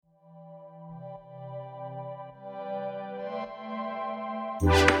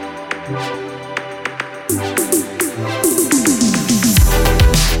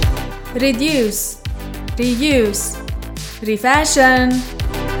Reduce, reuse, refashion.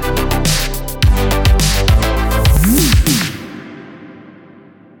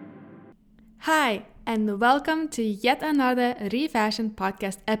 Hi, and welcome to yet another Refashion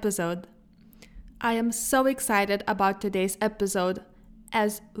podcast episode. I am so excited about today's episode,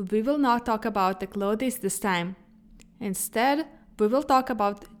 as we will not talk about the clothes this time. Instead, we will talk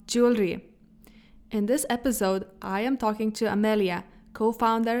about jewelry. In this episode, I am talking to Amelia,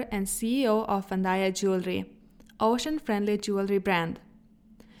 co-founder and CEO of Vandaya Jewelry, ocean-friendly jewelry brand.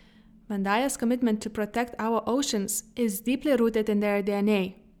 Vandaya's commitment to protect our oceans is deeply rooted in their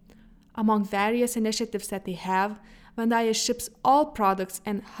DNA. Among various initiatives that they have, Vandaya ships all products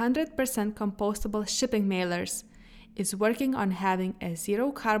in 100% compostable shipping mailers, is working on having a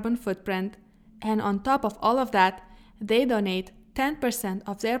zero carbon footprint, and on top of all of that, they donate 10%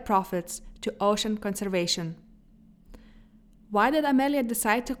 of their profits to ocean conservation. Why did Amelia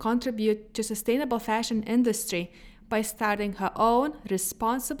decide to contribute to sustainable fashion industry by starting her own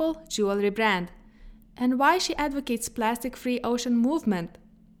responsible jewelry brand? And why she advocates plastic-free ocean movement?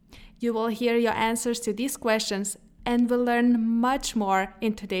 You will hear your answers to these questions and will learn much more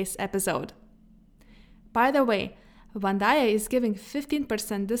in today's episode. By the way, Vandaya is giving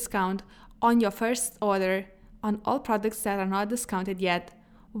 15% discount on your first order on all products that are not discounted yet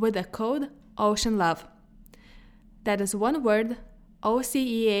with the code OCEANLOVE. That is one word,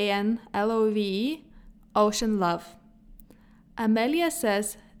 OCEANLOVE, Ocean Love. Amelia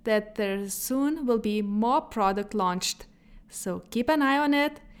says that there soon will be more product launched, so keep an eye on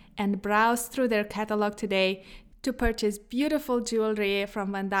it and browse through their catalog today to purchase beautiful jewelry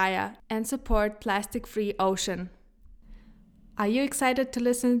from Vandaya and support plastic-free ocean. Are you excited to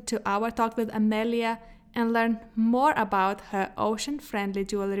listen to our talk with Amelia and learn more about her ocean-friendly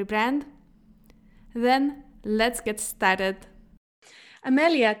jewelry brand? Then let's get started.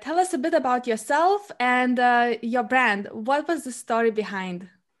 Amelia, tell us a bit about yourself and your brand. What was the story behind?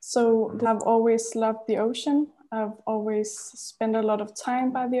 So I've always loved the ocean. I've always spent a lot of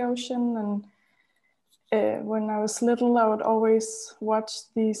time by the ocean. And when I was little, I would always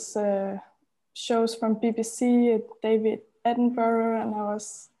watch these shows from BBC, David Attenborough, and I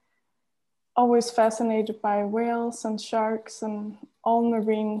was always fascinated by whales and sharks and all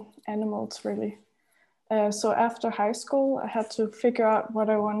marine animals, really. So after high school, I had to figure out what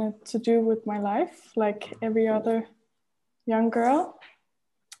I wanted to do with my life, like every other young girl.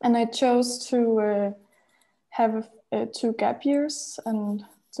 And I chose to have 2 gap years and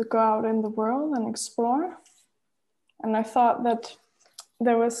to go out in the world and explore. And I thought that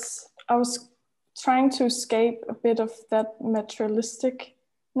I was trying to escape a bit of that materialisticness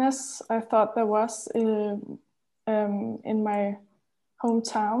I thought there was in my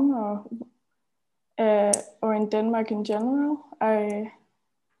hometown or in Denmark in general. I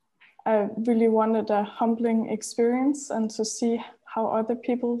really wanted a humbling experience and to see how other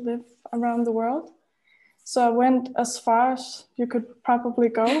people live around the world. So I went as far as you could probably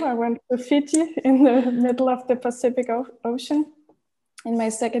go. I went to Fiji in the middle of the Pacific Ocean in my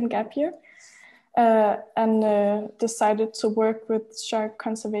second gap year and decided to work with Shark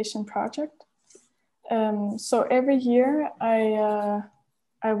Conservation Project. So every year I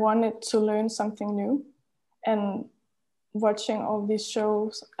wanted to learn something new, and watching all these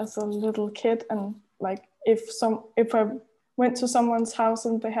shows as a little kid, and like if I went to someone's house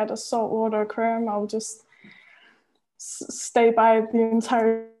and they had a saltwater aquarium, I would just stay by the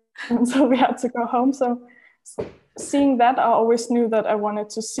entire time until we had to go home. So seeing that, I always knew that I wanted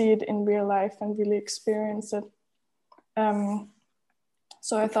to see it in real life and really experience it.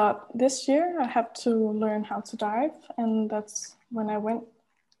 So I thought this year I have to learn how to dive, and that's when I went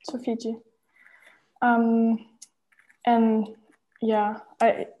to Fiji. And yeah,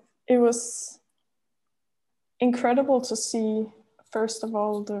 it was incredible to see, first of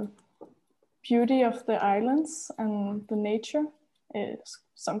all, the beauty of the islands and the nature is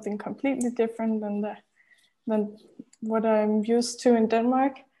something completely different than what I'm used to in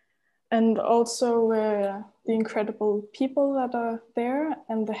Denmark. And also the incredible people that are there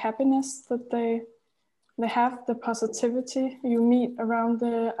and the happiness that they have, the positivity you meet around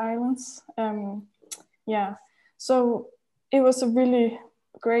the islands. So it was a really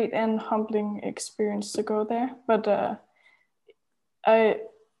great and humbling experience to go there. But I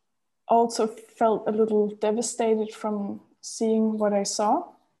also felt a little devastated from seeing what I saw.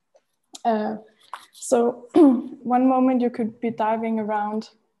 So one moment you could be diving around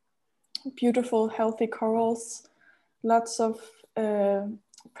beautiful, healthy corals, lots of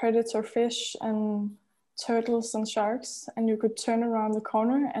predator fish, and turtles and sharks, and you could turn around the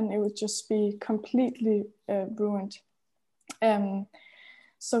corner and it would just be completely ruined.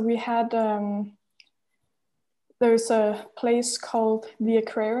 So we had, there's a place called the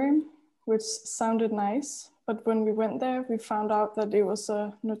Aquarium, which sounded nice, but when we went there, we found out that it was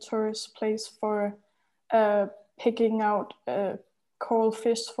a notorious place for picking out coral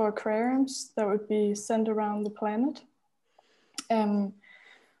fish for aquariums that would be sent around the planet.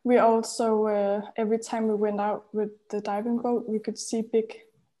 We also, every time we went out with the diving boat, we could see big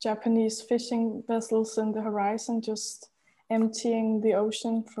Japanese fishing vessels in the horizon, just emptying the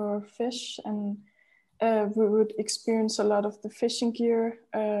ocean for fish. And we would experience a lot of the fishing gear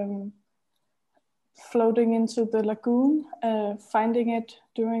floating into the lagoon, finding it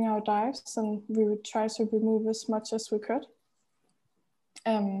during our dives, and we would try to remove as much as we could.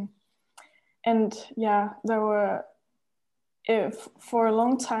 And yeah, there were, for a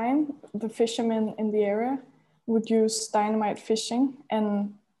long time, the fishermen in the area would use dynamite fishing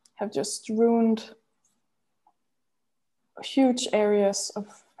and have just ruined huge areas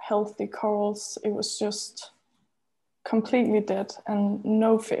of healthy corals. It was just completely dead and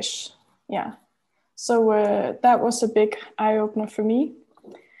no fish. Yeah. So that was a big eye-opener for me.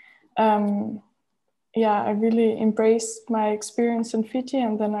 Yeah, I really embraced my experience in Fiji,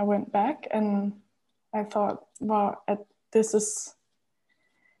 and then I went back and I thought, wow, this is,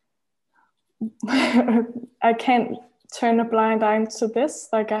 I can't turn a blind eye to this.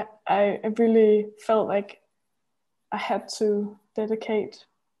 Like I really felt like I had to dedicate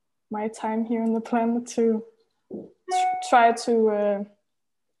my time here on the planet to try to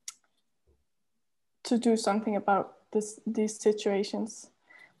do something about these situations.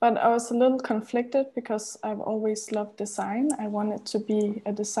 But I was a little conflicted because I've always loved design. I wanted to be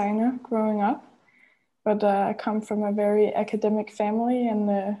a designer growing up, but I come from a very academic family,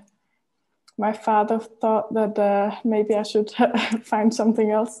 and my father thought that maybe I should find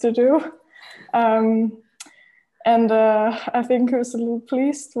something else to do. And I think he was a little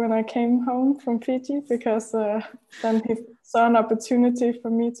pleased when I came home from Fiji, because then he saw an opportunity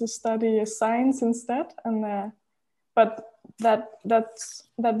for me to study science instead. And but that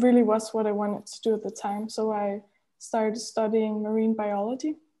really was what I wanted to do at the time. So I started studying marine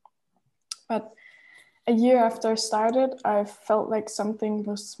biology. But a year after I started, I felt like something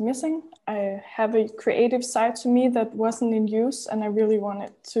was missing. I have a creative side to me that wasn't in use, and I really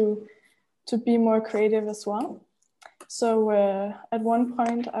wanted to be more creative as well. So at one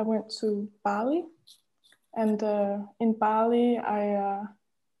point I went to Bali, and in Bali I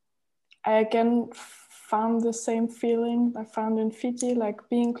again found the same feeling I found in Fiji, like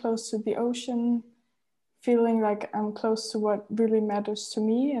being close to the ocean, feeling like I'm close to what really matters to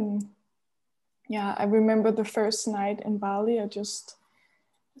me. And yeah, I remember the first night in Bali, I just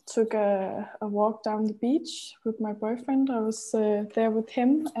took a walk down the beach with my boyfriend. I was there with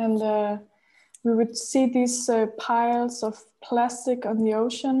him, and we would see these piles of plastic on the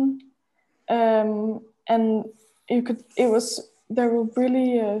ocean, and there were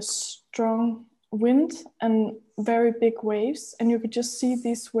really strong wind and very big waves, and you could just see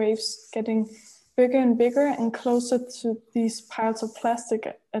these waves getting bigger and bigger and closer to these piles of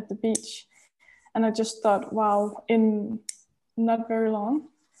plastic at the beach. And I just thought, wow, in not very long,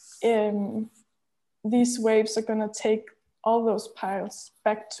 these waves are gonna take all those piles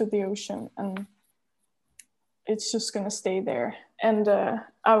back to the ocean, and it's just gonna stay there. And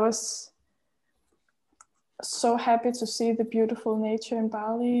I was so happy to see the beautiful nature in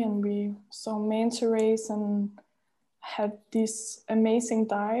Bali, and we saw manta rays and had these amazing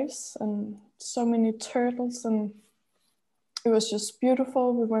dives and so many turtles, and it was just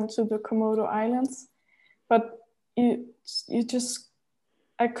beautiful. We went to the Komodo Islands, but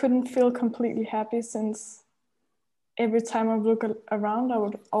I couldn't feel completely happy, since every time I look around, I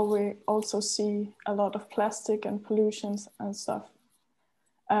would always also see a lot of plastic and pollutions and stuff.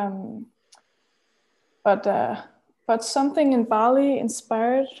 But something in Bali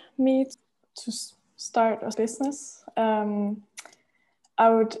inspired me to start a business.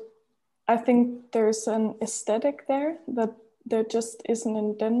 I think there's an aesthetic there that there just isn't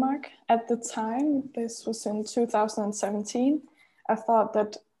in Denmark. At the time, this was in 2017, I thought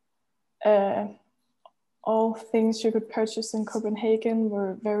that all things you could purchase in Copenhagen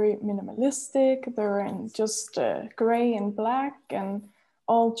were very minimalistic. They were in just gray and black, and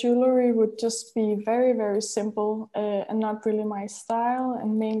all jewelry would just be very, very simple and not really my style,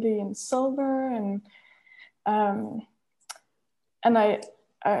 and mainly in silver. And I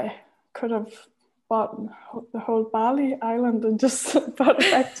could have bought the whole Bali island and just brought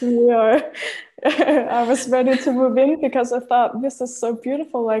it back to me, or I was ready to move in because I thought this is so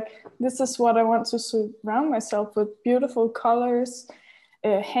beautiful. Like this is what I want to surround myself with: beautiful colors,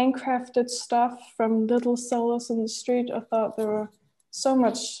 handcrafted stuff from little sellers in the street. I thought there were so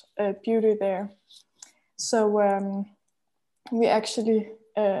much beauty there. So we actually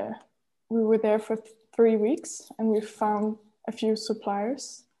we were there for 3 weeks, and we found a few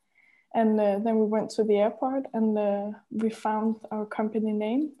suppliers. And then we went to the airport, and we found our company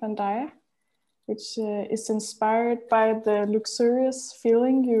name, Vandaya, which is inspired by the luxurious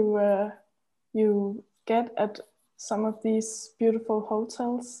feeling you get at some of these beautiful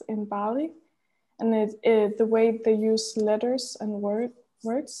hotels in Bali. And the way they use letters and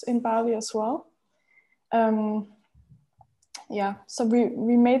words in Bali as well. Yeah, so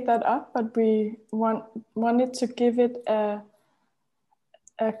we made that up, but we wanted to give it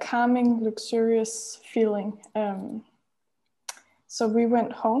a calming, luxurious feeling. So we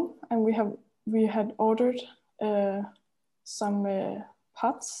went home, and we had ordered some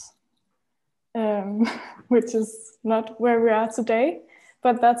pots, which is not where we are today,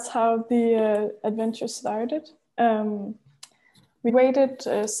 but that's how the adventure started. We waited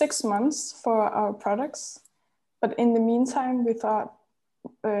 6 months for our products, but in the meantime, we thought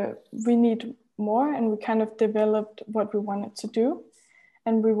we need more, and we kind of developed what we wanted to do.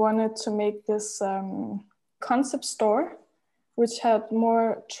 And we wanted to make this concept store, which had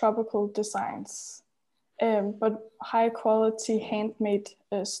more tropical designs, but high quality handmade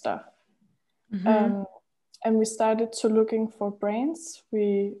stuff. Mm-hmm. And we started to looking for brands.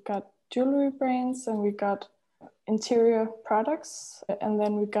 We got jewelry brands, and we got interior products, and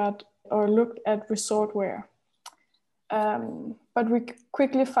then we looked at resort wear. But we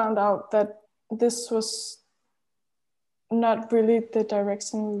quickly found out that this was not really the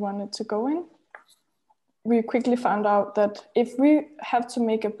direction we wanted to go in. We quickly found out that if we have to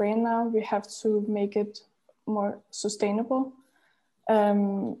make a brand now, we have to make it more sustainable.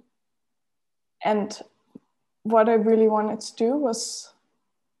 And what I really wanted to do was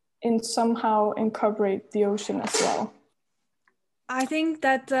somehow incorporate the ocean as well. I think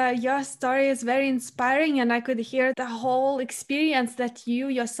that your story is very inspiring, and I could hear the whole experience that you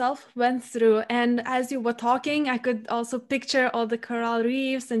yourself went through. And as you were talking, I could also picture all the coral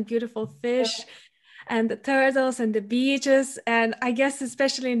reefs and beautiful fish and the turtles and the beaches. And I guess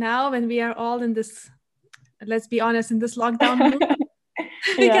especially now when we are all in this, let's be honest, in this lockdown mood,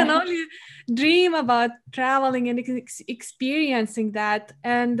 we can only dream about traveling and experiencing that.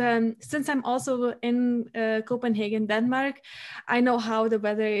 And since I'm also in Copenhagen, Denmark, I know how the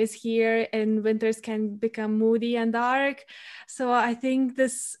weather is here, and winters can become moody and dark. So I think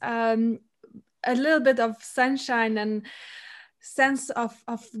this a little bit of sunshine and sense of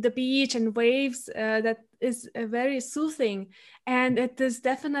the beach and waves that is very soothing, and it is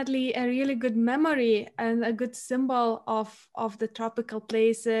definitely a really good memory and a good symbol of the tropical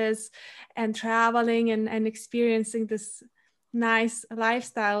places and traveling and experiencing this nice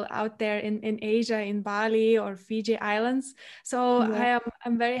lifestyle out there in Asia, in Bali or Fiji Islands. So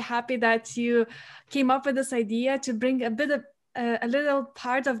I'm very happy that you came up with this idea to bring a bit of a little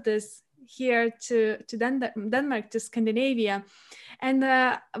part of this here to Denmark, to Scandinavia. And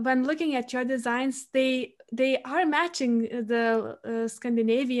when looking at your designs, they are matching the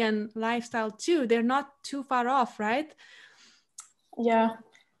Scandinavian lifestyle too. They're not too far off, right? Yeah.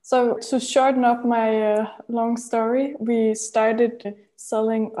 So to shorten up my long story, we started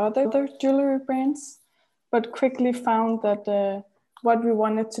selling other jewelry brands, but quickly found that what we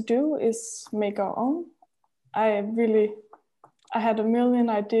wanted to do is make our own. I had a million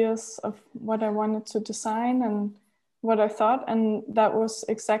ideas of what I wanted to design and what I thought, and that was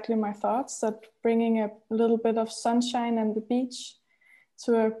exactly my thoughts, that bringing a little bit of sunshine and the beach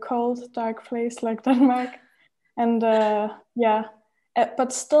to a cold, dark place like Denmark. And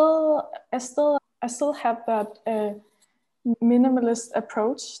but still, I still have that minimalist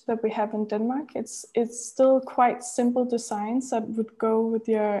approach that we have in Denmark. It's still quite simple designs that would go with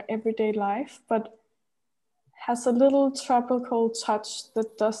your everyday life, but has a little tropical touch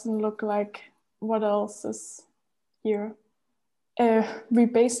that doesn't look like what else is here. We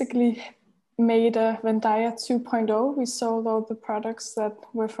basically made a Vandaya 2.0. We sold all the products that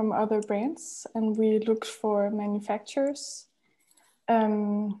were from other brands, and we looked for manufacturers.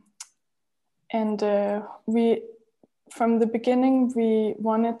 From the beginning, we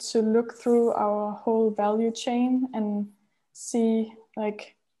wanted to look through our whole value chain and see,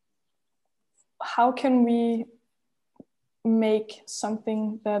 like, how can we make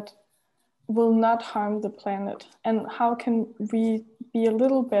something that will not harm the planet, and how can we be a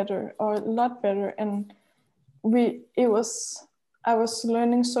little better or a lot better? And it was I was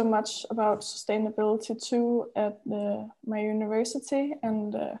learning so much about sustainability too at my university,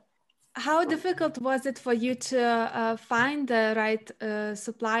 and how difficult was it for you to find the right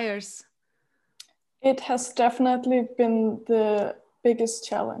suppliers? it has definitely been the biggest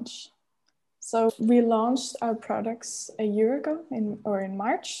challenge. So we launched our products a year ago in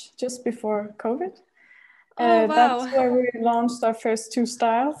March, just before COVID. Oh, That's wow. where we launched our first two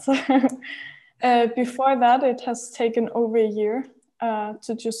styles. Before that, it has taken over a year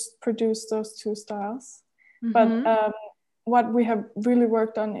to just produce those two styles. But what we have really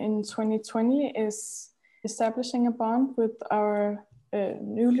worked on in 2020 is establishing a bond with our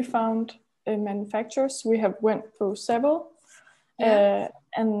newly found manufacturers. We have went through several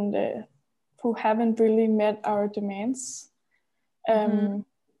and who haven't really met our demands.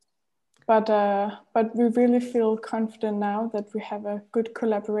 But we really feel confident now that we have a good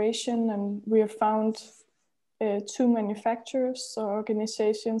collaboration, and we have found two manufacturers or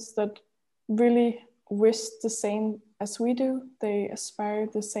organizations that really wish the same as we do. They aspire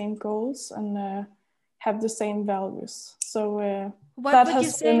the same goals and have the same values. So that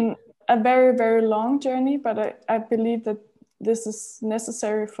has been a very, very long journey, but I believe that this is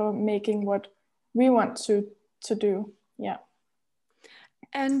necessary for making what we want to do. Yeah.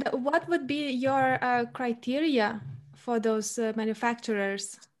 And what would be your criteria for those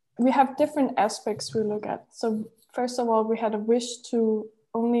manufacturers? We have different aspects we look at. So first of all, we had a wish to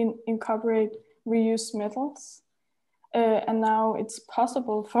only incorporate reused metals. And now it's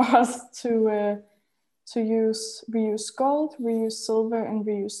possible for us to use reused gold, reused silver, and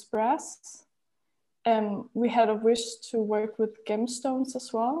reused brass. We had a wish to work with gemstones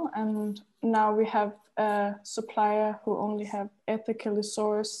as well. And now we have a supplier who only have ethically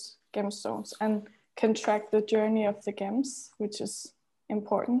sourced gemstones and can track the journey of the gems, which is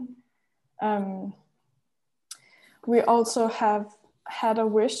important. We also have had a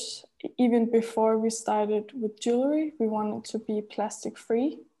wish, even before we started with jewelry, we wanted to be plastic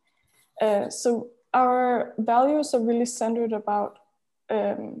free. So our values are really centered about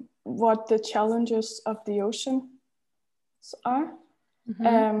what the challenges of the ocean are.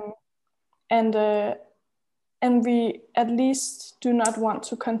 And we at least do not want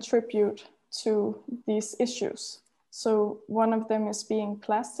to contribute to these issues. So one of them is being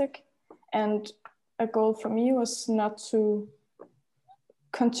plastic, and a goal for me was not to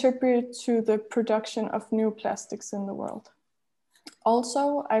contribute to the production of new plastics in the world.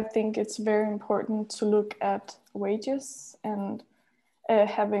 Also, I think it's very important to look at wages and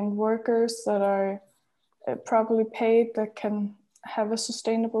having workers that are properly paid, that can have a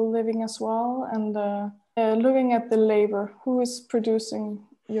sustainable living as well, and looking at the labor, who is producing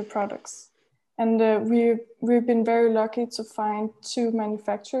your products. And we've been very lucky to find two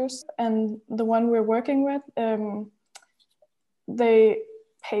manufacturers, and the one we're working with, they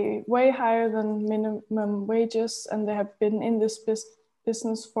pay way higher than minimum wages, and they have been in this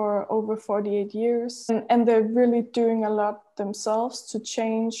business for over 48 years. And they're really doing a lot themselves to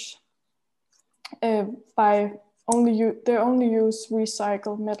change by they only use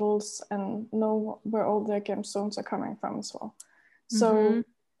recycled metals and know where all their gemstones are coming from as well. So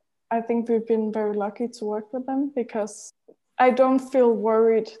I think we've been very lucky to work with them, because I don't feel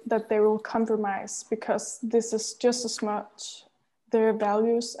worried that they will compromise, because this is just as much their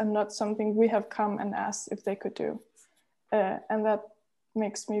values and not something we have come and asked if they could do. And that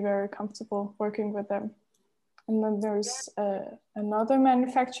makes me very comfortable working with them. And then there's another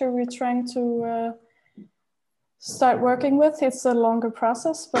manufacturer we're trying to start working with. It's a longer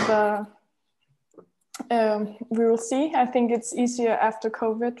process, but we will see. I think it's easier after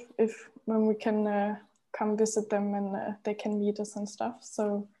COVID when we can come visit them and they can meet us and stuff.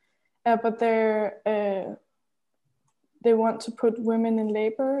 So, but they want to put women in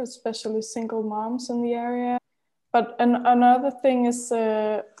labor, especially single moms in the area. But another thing is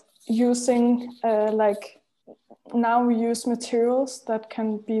using now we use materials that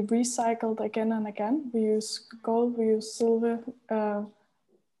can be recycled again and again. We use gold, we use silver,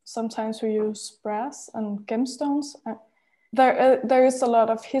 sometimes we use brass and gemstones. There is a lot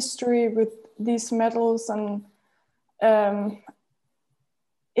of history with these metals, and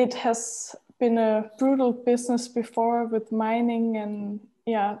it has been a brutal business before with mining, and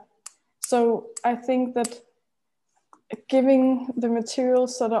so I think that giving the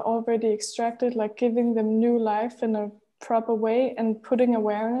materials that are already extracted, like giving them new life in a proper way, and putting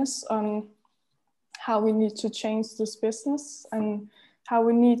awareness on how we need to change this business and how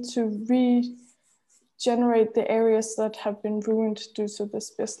we need to regenerate the areas that have been ruined due to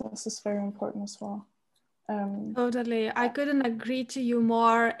this business is very important as well. Totally. I couldn't agree to you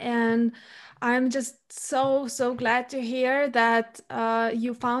more. And I'm just so glad to hear that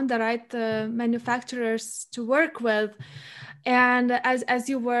you found the right manufacturers to work with. And as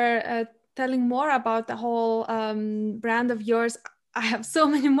you were telling more about the whole brand of yours, I have so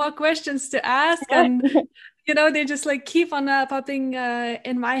many more questions to ask. And, they just like keep on popping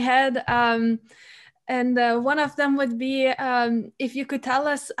in my head. And one of them would be if you could tell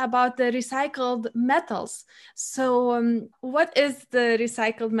us about the recycled metals. So, what is the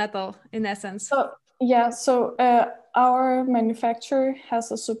recycled metal in essence? So our manufacturer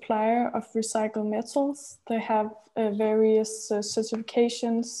has a supplier of recycled metals. They have various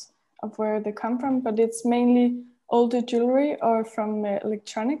certifications of where they come from, but it's mainly older jewelry or from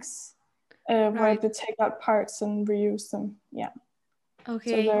electronics, where they take out parts and reuse them. Yeah.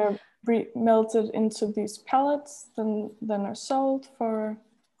 Okay. So they're melted into these pellets, then are sold for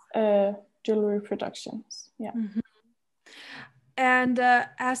jewelry productions. Yeah. Mm-hmm. And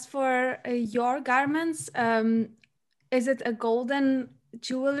as for your garments, is it a golden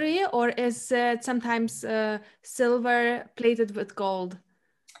jewelry or is it sometimes silver plated with gold?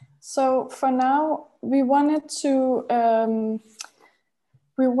 So for now, we want to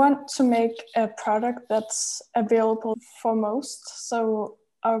make a product that's available for most. So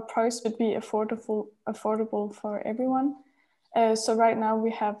our price would be affordable for everyone. So right now we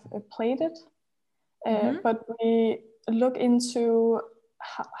have plated, but we look into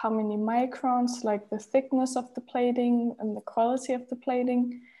how many microns, like the thickness of the plating and the quality of the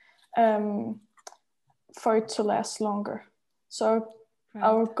plating, for it to last longer. So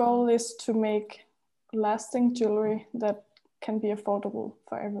our goal is to make lasting jewelry that can be affordable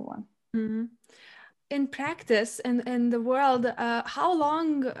for everyone. Mm-hmm. In practice and in the world, how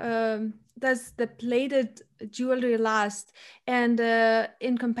long does the plated jewelry last? And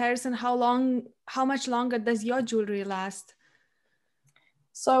in comparison, how much longer does your jewelry last?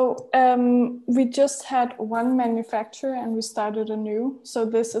 So we just had one manufacturer and we started a new. So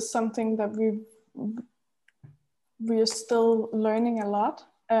this is something that we are still learning a lot.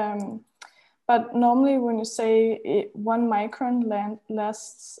 But normally when you say 1 micron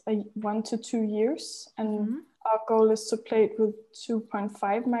lasts 1 to 2 years, and our goal is to plate with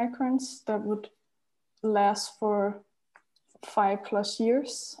 2.5 microns that would last for 5+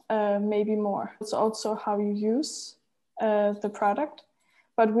 years, maybe more. It's also how you use the product.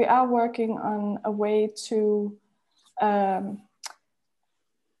 But we are working on a way to,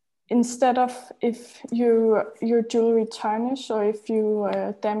 instead of if your jewelry tarnish or if you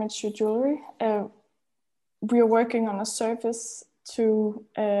damage your jewelry, we are working on a service to,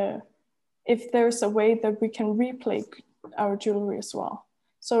 if there's a way that we can replate our jewelry as well.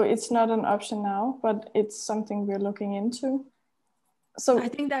 So it's not an option now, but it's something we're looking into. So I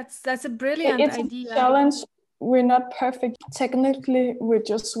think that's a brilliant idea. It's a challenge. We're not perfect. Technically, we're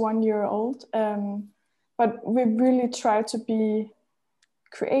just 1 year old, but we really try to be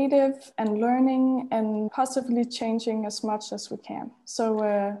creative and learning and possibly changing as much as we can.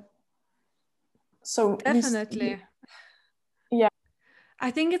 So definitely. Yeah. I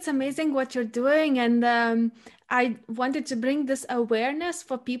think it's amazing what you're doing, and I wanted to bring this awareness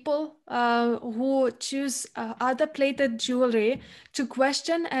for people who choose other plated jewelry to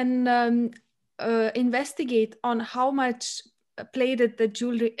question and investigate on how much plated the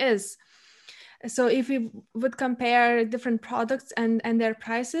jewelry is. So if we would compare different products and their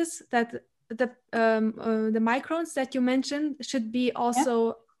prices, that the microns that you mentioned should be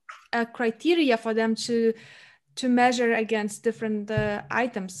also a criteria for them to measure against different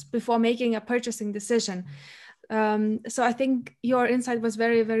items before making a purchasing decision. So I think your insight was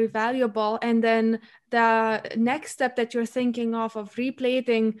very, very valuable. And then the next step that you're thinking of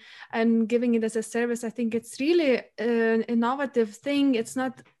replating and giving it as a service, I think it's really an innovative thing. It's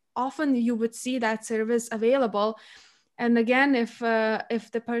not often you would see that service available. And again, if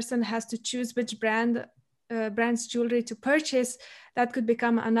the person has to choose which brand's jewelry to purchase, that could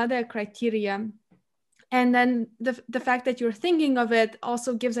become another criteria. And then the fact that you're thinking of it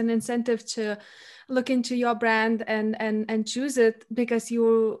also gives an incentive to look into your brand and choose it, because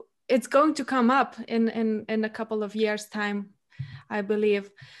it's going to come up in a couple of years' time, I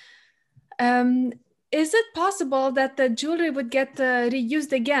believe. Is it possible that the jewelry would get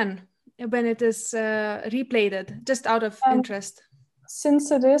reused again when it is replated, just out of interest?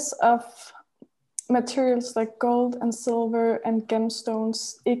 Since it is of materials like gold and silver and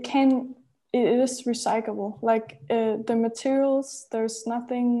gemstones, it is recyclable. Like the materials, there's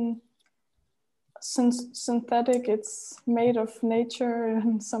nothing synthetic. It's made of nature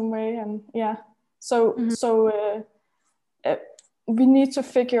in some way, and yeah. So we need to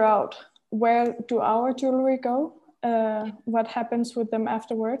figure out where do our jewelry go? What happens with them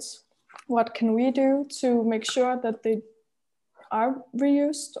afterwards? What can we do to make sure that they are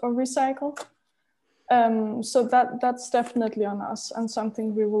reused or recycled? So that's definitely on us and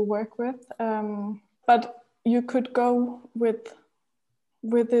something we will work with. But you could go with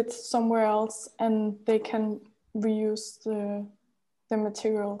it somewhere else, and they can reuse the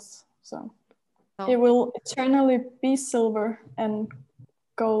materials. So it will eternally be silver and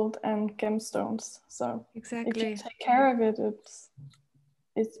gold and gemstones. So Exactly. if you take care of it,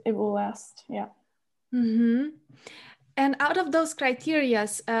 it will last. Yeah. Mm-hmm. And out of those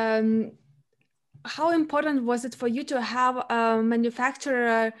criterias, how important was it for you to have a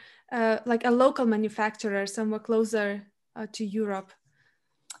manufacturer, like a local manufacturer, somewhere closer to Europe?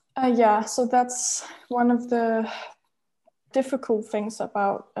 Yeah, so that's one of the difficult things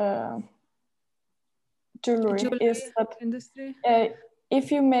about jewelry is that industry.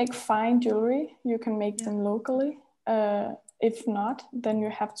 If you make fine jewelry, you can make them locally. If not, then you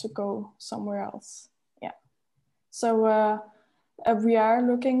have to go somewhere else. Yeah. So we are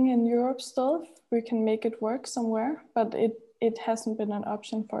looking in Europe still if we can make it work somewhere, but it hasn't been an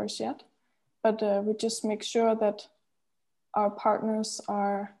option for us yet. But we just make sure that our partners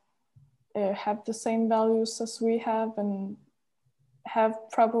are have the same values as we have and have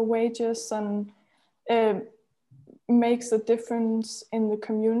proper wages and makes a difference in the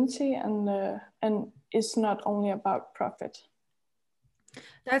community and is not only about profit.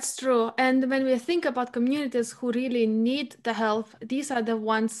 That's true. And when we think about communities who really need the help, these are the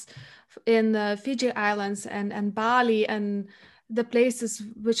ones in the Fiji Islands and Bali and the places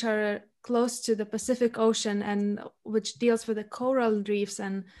which are close to the Pacific Ocean and which deals with the coral reefs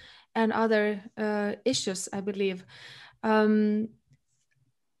and other issues, I believe.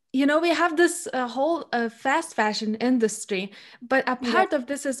 We have this whole fast fashion industry, but a part of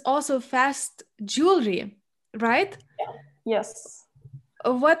this is also fast jewelry, right? Yeah. Yes.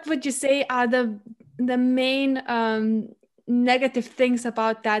 What would you say are the main negative things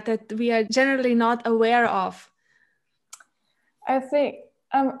about that we are generally not aware of? I think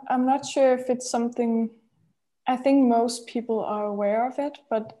I'm not sure if it's something. I think most people are aware of it,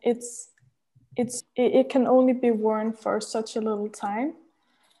 but it can only be worn for such a little time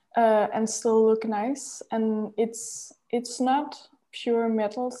and still look nice. And it's not pure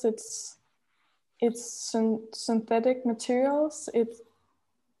metals. It's synthetic materials.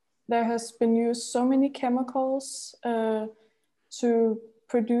 There has been used so many chemicals to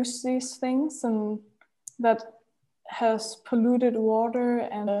produce these things, and that has polluted water.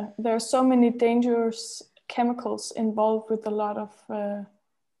 And there are so many dangerous chemicals involved with a lot of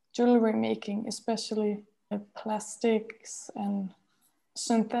jewelry making, especially plastics and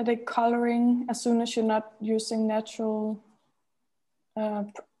synthetic coloring. As soon as you're not using natural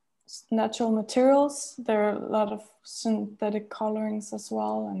materials, there are a lot of synthetic colorings as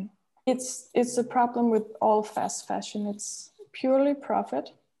well. And it's a problem with all fast fashion. It's purely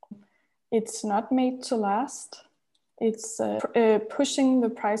profit. It's not made to last. It's pushing the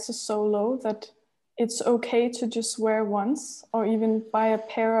prices so low that it's okay to just wear once, or even buy a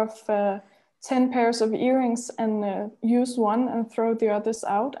pair of 10 pairs of earrings and use one and throw the others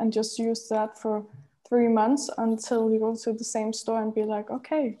out and just use that for 3 months until you go to the same store and be like,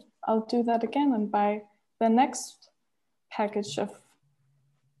 okay, I'll do that again and buy the next package of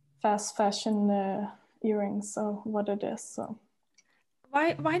fast fashion earrings or what it is. So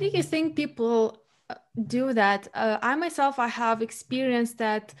why do you think people do that? I myself, I have experienced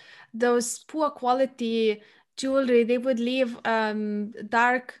that those poor quality jewelry, they would leave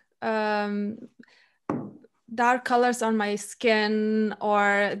dark colors on my skin,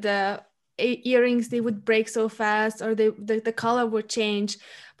 or the earrings, they would break so fast, or the color would change.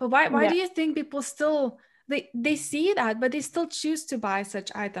 But why do you think people still they see that, but they still choose to buy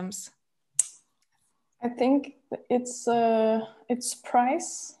such items? I think it's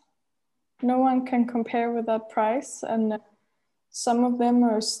price. No one can compare with that price, and some of them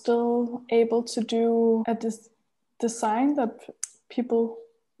are still able to do a design that people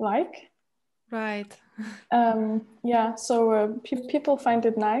like. Right. Yeah, so people find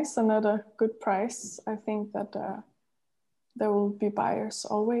it nice and at a good price. I think that there will be buyers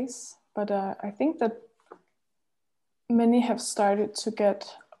always, but I think that many have started to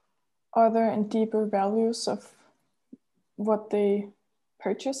get other and deeper values of what they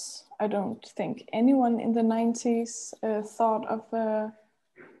purchase. I don't think anyone in the 90s thought of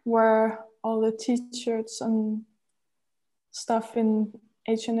where all the t-shirts and stuff in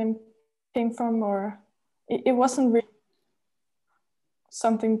H&M came from, or it wasn't really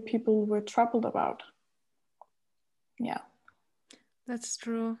something people were troubled about. Yeah, that's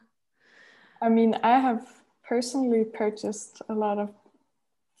true. I mean, I have personally purchased a lot of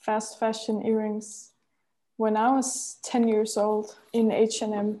fast fashion earrings when I was 10 years old in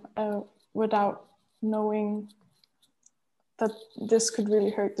H&M without knowing that this could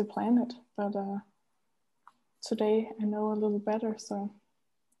really hurt the planet. But today I know a little better, so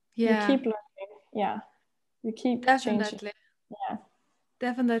we keep learning. Yeah, we keep changing. Definitely. Yeah.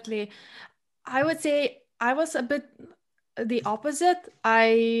 Definitely. I would say I was a bit the opposite.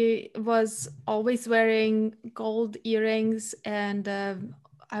 I was always wearing gold earrings, and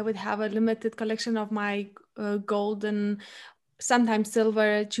I would have a limited collection of my gold and sometimes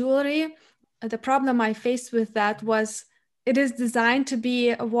silver jewelry. The problem I faced with that was it is designed to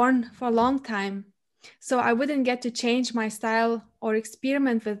be worn for a long time. So I wouldn't get to change my style or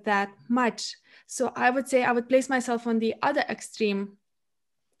experiment with that much. So I would say I would place myself on the other extreme,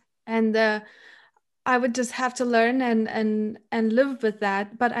 and I would just have to learn and live with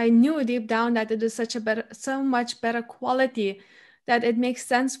that. But I knew deep down that it is so much better quality that it makes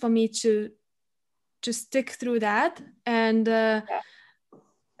sense for me to stick through that and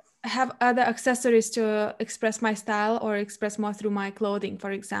have other accessories to express my style or express more through my clothing,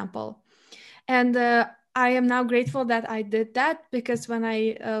 for example. And I am now grateful that I did that, because when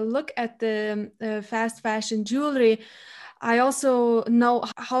I look at the fast fashion jewelry, I also know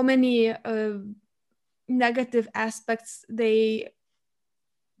how many negative aspects they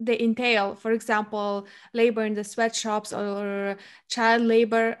entail. For example, labor in the sweatshops or child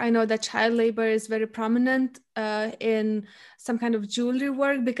labor. I know that child labor is very prominent in some kind of jewelry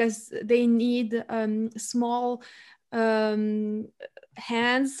work, because they need small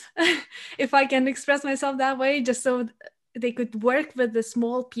hands, if I can express myself that way, just so they could work with the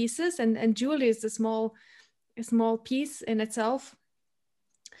small pieces, and jewelry is a small piece in itself.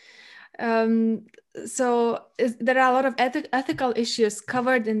 Um, so there are a lot of ethical issues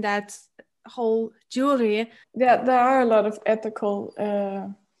covered in that whole jewelry. Yeah, there are a lot of ethical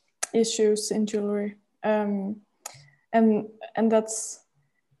issues in jewelry, and that's,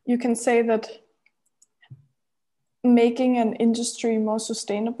 you can say that making an industry more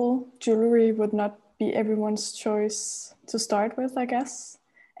sustainable, jewelry would not be everyone's choice to start with, I guess.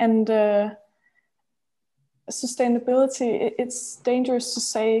 And sustainability, it's dangerous to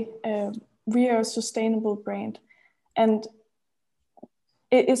say we are a sustainable brand, and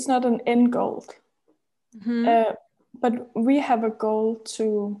it's not an end goal. Mm-hmm. But we have a goal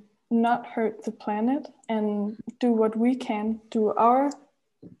to not hurt the planet and do what we can, do our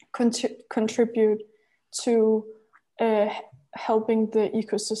contribute to helping the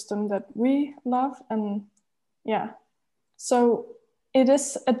ecosystem that we love. And yeah, so it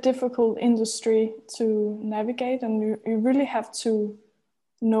is a difficult industry to navigate, and you really have to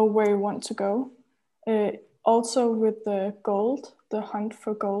know where you want to go. Also with the gold, the hunt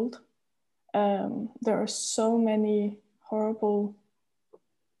for gold, there are so many horrible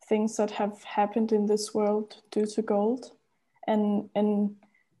things that have happened in this world due to gold, and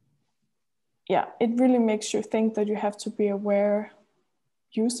yeah, it really makes you think that you have to be aware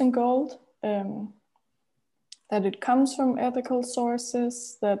using gold, that it comes from ethical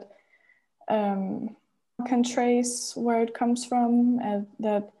sources, that can trace where it comes from, and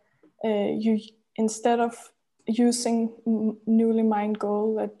that you, instead of using newly mined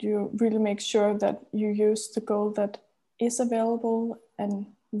gold, that you really make sure that you use the gold that is available and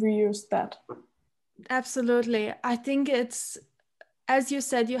reuse that. Absolutely. I think it's, as you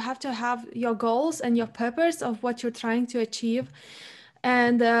said, you have to have your goals and your purpose of what you're trying to achieve.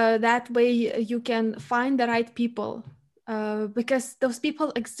 And that way you can find the right people, because those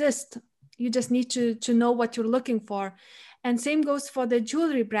people exist. You just need to know what you're looking for. And same goes for the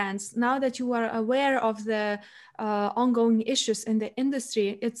jewelry brands. Now that you are aware of the ongoing issues in the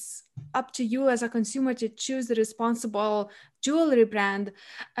industry, it's up to you as a consumer to choose the responsible jewelry brand.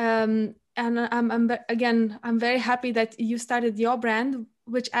 And I'm very happy that you started your brand,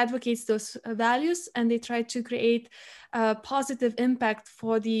 which advocates those values, and they try to create a positive impact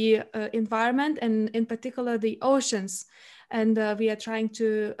for the environment, and in particular the oceans. And we are trying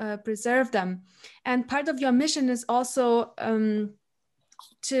to preserve them. And part of your mission is also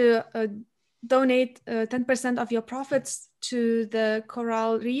to donate 10% of your profits to the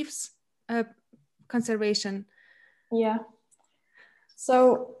coral reefs conservation. Yeah.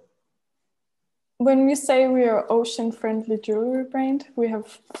 So when we say we are ocean-friendly jewelry brand, we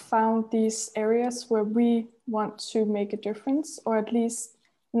have found these areas where we want to make a difference, or at least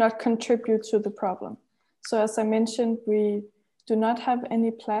not contribute to the problem. So as I mentioned, we do not have any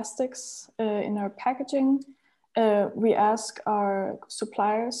plastics in our packaging. We ask our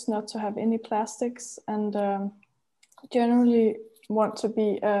suppliers not to have any plastics, and generally want to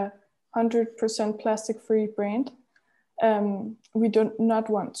be a 100% plastic-free brand. We do not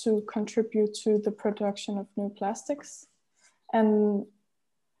want to contribute to the production of new plastics. And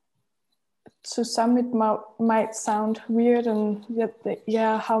to some it might sound weird, and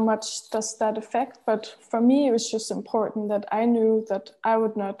yet, how much does that affect? But for me, it was just important that I knew that I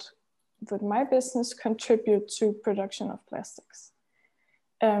would not, with my business, contribute to production of plastics.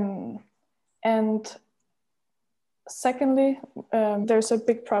 And secondly, there's a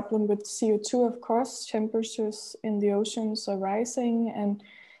big problem with CO2, of course. Temperatures in the oceans are rising, and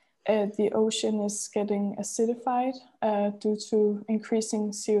the ocean is getting acidified due to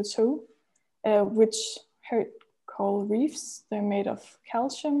increasing CO2. Which hurt coral reefs. They're made of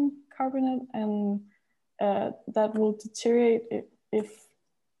calcium carbonate, and that will deteriorate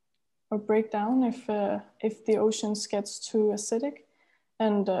or break down if the oceans gets too acidic,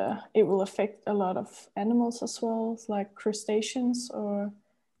 and it will affect a lot of animals as well, like crustaceans or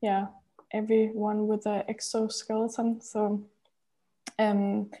everyone with an exoskeleton. So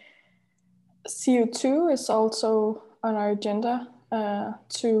CO2 is also on our agenda.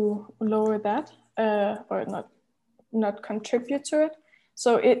 To lower that or not contribute to it.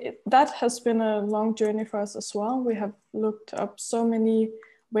 So that has been a long journey for us as well. We have looked up so many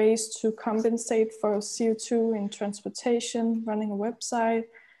ways to compensate for CO2 in transportation, running a website,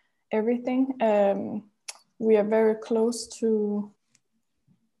 everything. We are very close to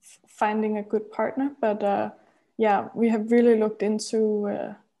finding a good partner, but we have really looked into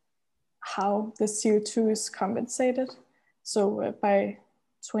how the CO2 is compensated. So by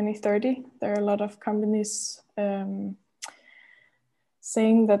 2030, there are a lot of companies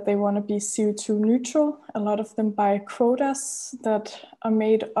saying that they want to be CO2 neutral. A lot of them buy quotas that are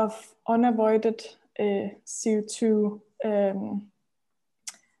made of unavoided CO2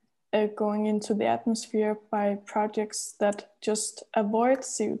 going into the atmosphere by projects that just avoid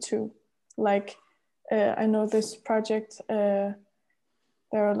CO2. Like I know this project, there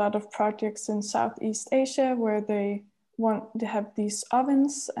are a lot of projects in Southeast Asia where they have these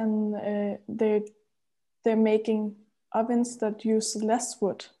ovens, and they're making ovens that use less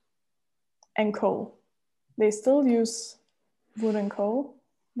wood and coal. They still use wood and coal,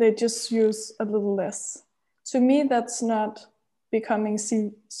 they just use a little less. To me, that's not becoming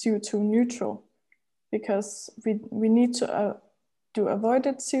CO2 neutral, because we need to do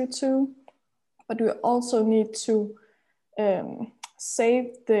avoided CO2, but we also need to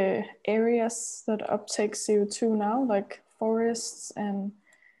save the areas that uptake CO2 now, like forests and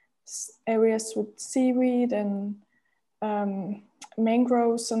areas with seaweed and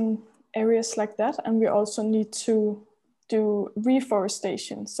mangroves and areas like that. And we also need to do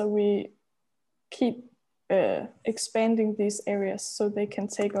reforestation. So we keep expanding these areas so they can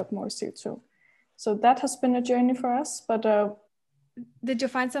take up more CO2. So that has been a journey for us. But did you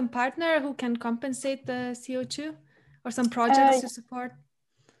find some partner who can compensate the CO2? Or some projects to support?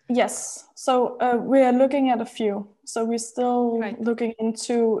 Yes. So we are looking at a few. So we're still looking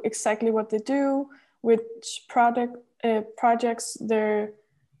into exactly what they do, which projects their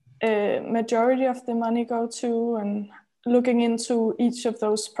majority of the money go to, and looking into each of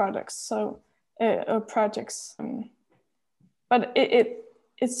those products. So projects. But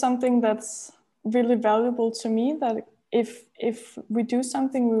it's something that's really valuable to me, that if we do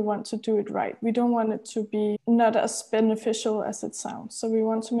something, we want to do it right. We don't want it to be not as beneficial as it sounds. So we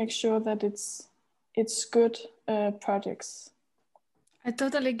want to make sure that it's good projects. I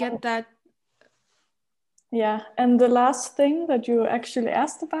totally get that. Yeah, and the last thing that you actually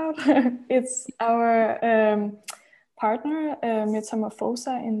asked about, it's our partner,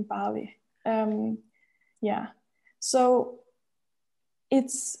 Metamorphosa in Bali. So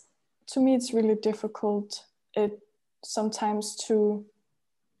to me, it's really difficult sometimes to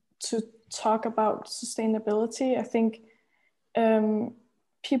talk about sustainability. I think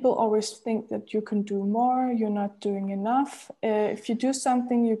people always think that you can do more, you're not doing enough. If you do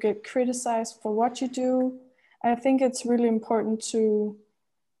something, you get criticized for what you do. I think it's really important to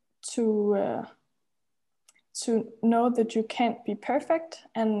know that you can't be perfect,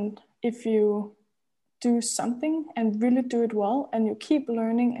 and if you do something and really do it well, and you keep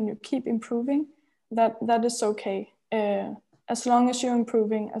learning and you keep improving, that is okay. As long as you're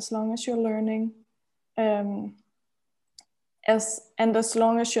improving, as long as you're learning, as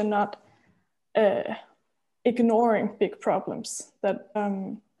long as you're not ignoring big problems. But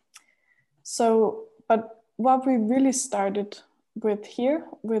what we really started with here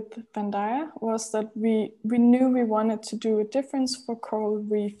with Vandaia was that we knew we wanted to do a difference for coral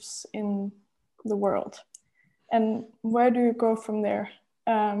reefs in the world. And where do you go from there?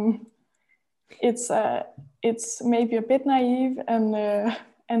 It's maybe a bit naive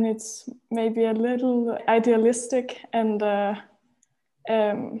and it's maybe a little idealistic, and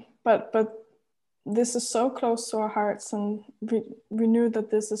but this is so close to our hearts, and we knew that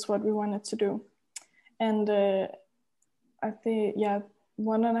this is what we wanted to do. And I think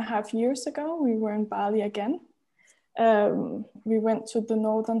 1.5 years ago we were in Bali again. We went to the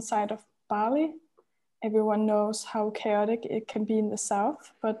northern side of Bali. Everyone knows how chaotic it can be in the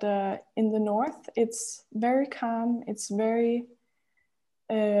south, but in the north it's very calm. It's very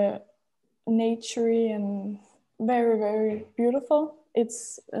naturey and very, very beautiful.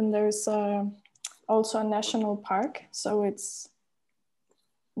 And there's also a national park, so it's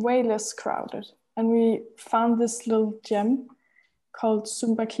way less crowded. And we found this little gem called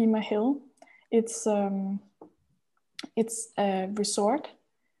Sumbakhima Hill. It's a resort,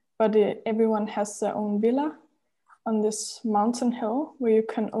 but everyone has their own villa on this mountain hill where you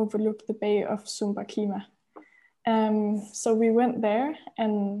can overlook the Bay of Sumbakhima. So we went there,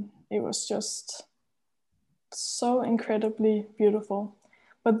 and it was just so incredibly beautiful.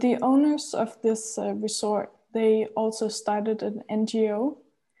 But the owners of this resort, they also started an NGO.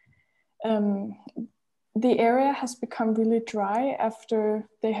 The area has become really dry after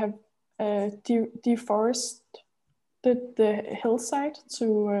they have deforested the hillside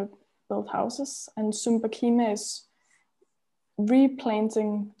to build houses, and Sumbakhima is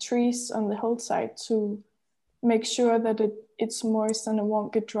replanting trees on the hillside to make sure that it's moist and it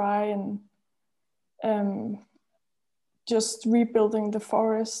won't get dry, and just rebuilding the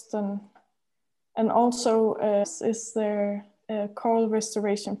forest, and also is their coral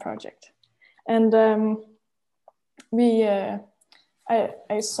restoration project. And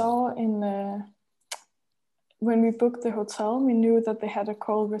I saw when we booked the hotel, we knew that they had a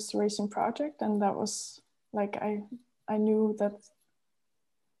coral restoration project, and that was like I knew that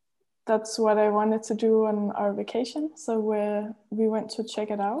that's what I wanted to do on our vacation. So we went to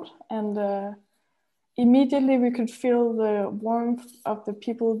check it out, and immediately we could feel the warmth of the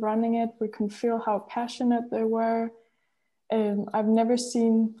people running it. We could feel how passionate they were. I've never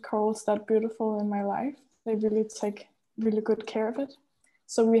seen corals that beautiful in my life. They really take really good care of it.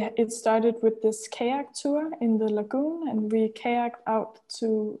 So it started with this kayak tour in the lagoon, and we kayaked out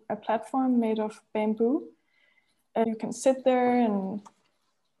to a platform made of bamboo. You can sit there and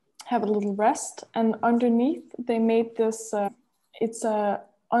have a little rest. And underneath, they made this, it's a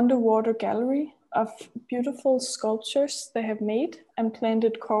underwater gallery of beautiful sculptures they have made and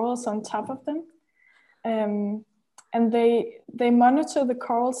planted corals on top of them. And they monitor the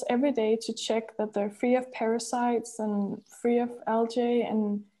corals every day to check that they're free of parasites and free of algae,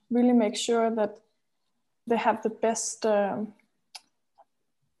 and really make sure that they have the best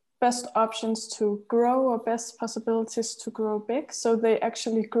options to grow, or best possibilities to grow big. So they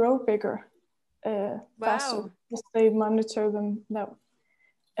actually grow bigger faster because they monitor them now.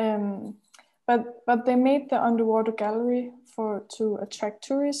 But they made the underwater gallery to attract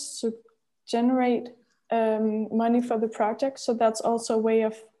tourists, to generate money for the project. So that's also a way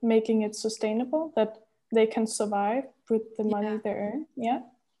of making it sustainable, that they can survive with the money they earn.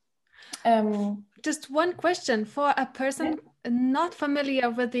 Just one question for a person not familiar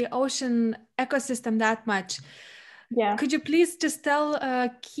with the ocean ecosystem that much. Could you please just tell a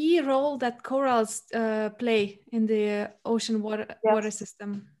key role that corals play in the ocean water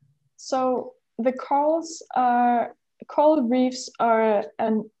system? So the coral reefs are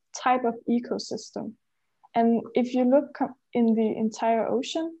a type of ecosystem. And if you look in the entire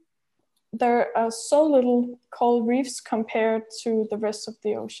ocean, there are so little coral reefs compared to the rest of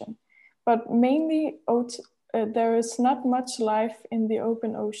the ocean. But mainly there is not much life in the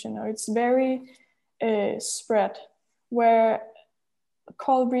open ocean, or it's very spread, where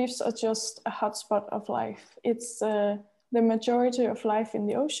coral reefs are just a hotspot of life. It's the majority of life in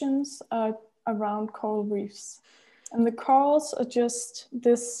the oceans are around coral reefs. And the corals are just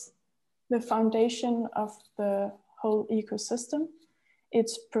the foundation of the whole ecosystem.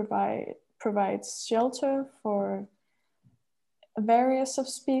 It provides shelter for various of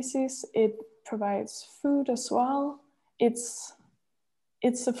species. It provides food as well. It's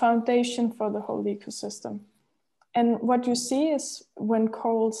a foundation for the whole ecosystem. And what you see is when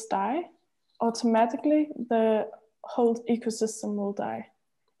corals die, automatically the whole ecosystem will die.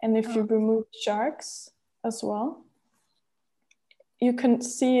 And if you remove sharks as well, you can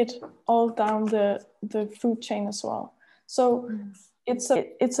see it all down the food chain as well. So it's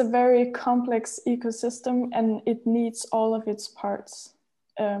a very complex ecosystem, and it needs all of its parts.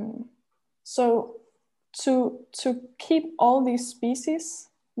 So to keep all these species,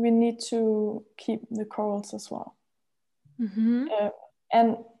 we need to keep the corals as well. Mm-hmm.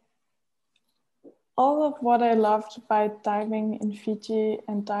 And all of what I loved by diving in Fiji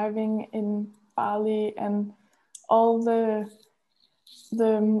and diving in Bali and all the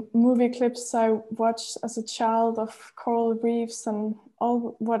movie clips I watched as a child of coral reefs and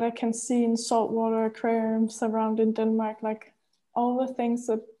all what I can see in saltwater aquariums around in Denmark, like all the things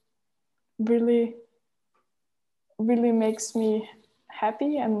that really, really makes me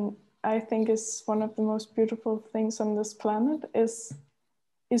happy, and I think is one of the most beautiful things on this planet is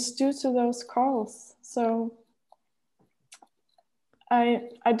due to those corals. So I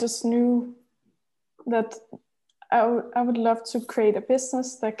just knew that I would love to create a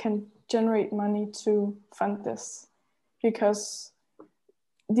business that can generate money to fund this, because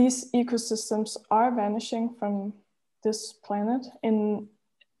these ecosystems are vanishing from this planet in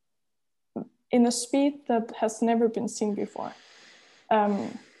a speed that has never been seen before.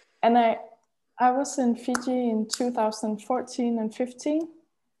 And I was in Fiji in 2014 and 15.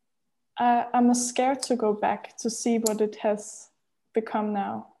 I'm scared to go back to see what it has become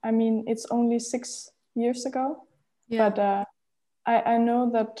now. I mean, it's only 6 years ago, but I know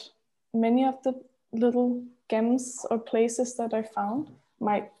that many of the little gems or places that I found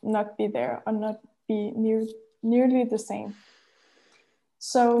might not be there or not be nearly the same.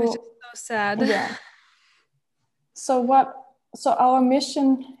 So, which is so sad. Yeah. So our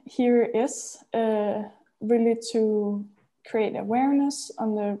mission here is really to create awareness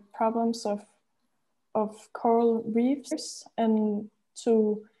on the problems of coral reefs and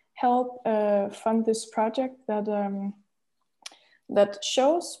to help fund this project that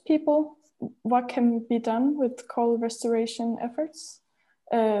shows people what can be done with coral restoration efforts.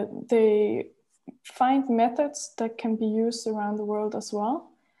 They find methods that can be used around the world as well.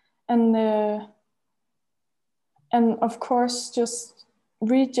 And of course, just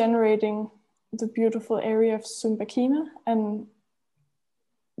regenerating the beautiful area of Sumbaquina, and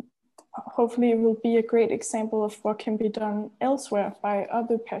hopefully it will be a great example of what can be done elsewhere by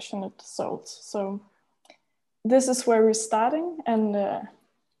other passionate souls. So this is where we're starting, and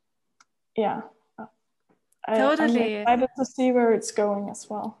Totally. I'm excited to see where it's going as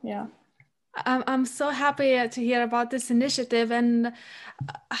well. Yeah. I'm so happy to hear about this initiative. And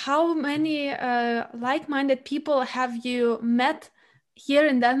how many like-minded people have you met here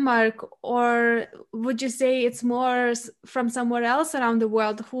in Denmark, or would you say it's more from somewhere else around the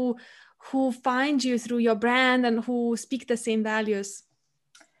world who find you through your brand and who speak the same values?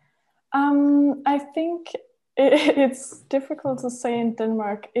 I think it's difficult to say in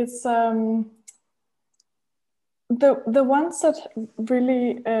Denmark. It's the ones that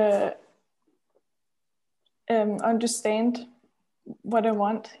really understand what I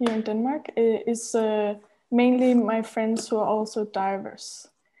want here in Denmark is mainly my friends who are also divers.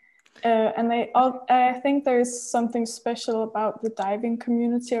 And I think there is something special about the diving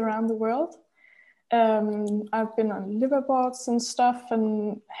community around the world. I've been on liveaboards and stuff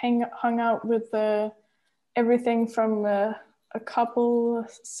and hung out with everything from a couple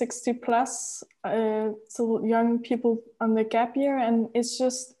 60 plus to young people on the gap year, and it's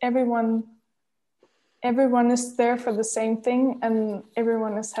just everyone is there for the same thing, and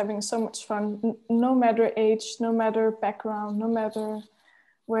everyone is having so much fun, no matter age, no matter background, no matter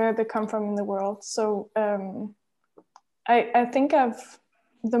where they come from in the world. So I think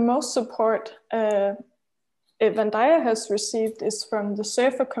the most support Vandaya has received is from the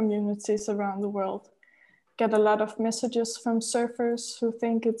surfer communities around the world. Get a lot of messages from surfers who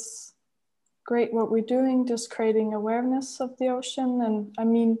think it's great what we're doing, just creating awareness of the ocean. And I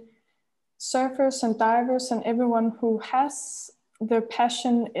mean, surfers and divers and everyone who has their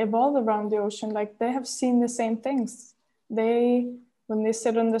passion evolve around the ocean, like they have seen the same things. When they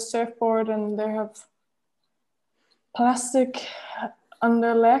sit on the surfboard and they have plastic on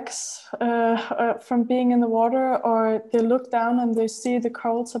their legs from being in the water, or they look down and they see the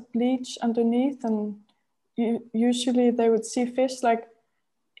corals of bleach underneath, and usually they would see fish. Like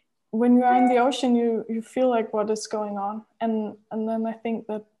when you are in the ocean, you feel like what is going on, and then I think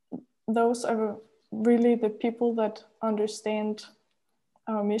that those are really the people that understand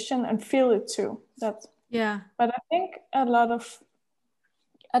our mission and feel it too. But I think a lot of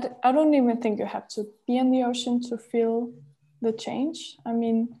I don't even think you have to be in the ocean to feel the change. I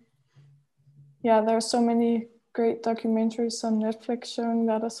mean, yeah, there are so many great documentaries on Netflix showing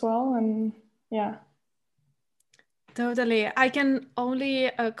that as well. And yeah. Totally. I can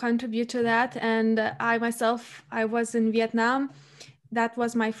only contribute to that. And I myself, I was in Vietnam. That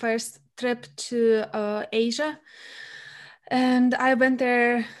was my first trip to Asia. And I went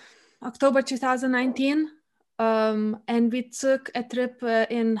there October 2019. And we took a trip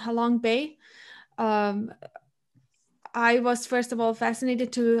in Halong Bay. I was first of all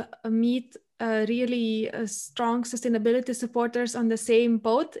fascinated to meet really strong sustainability supporters on the same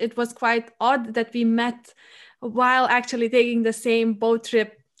boat. It was quite odd that we met while actually taking the same boat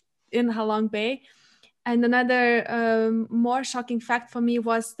trip in Halong Bay. And another more shocking fact for me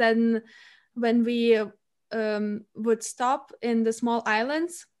was then when we would stop in the small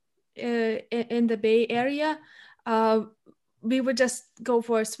islands in the Bay Area, we would just go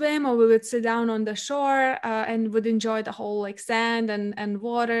for a swim, or we would sit down on the shore and would enjoy the whole like sand and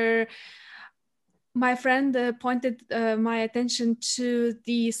water. My friend pointed my attention to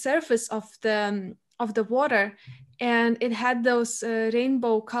the surface of the water, and it had those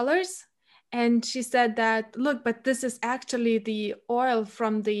rainbow colors. And she said that, look, but this is actually the oil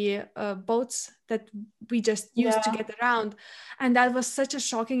from the boats that we just used to Yeah. get around. And that was such a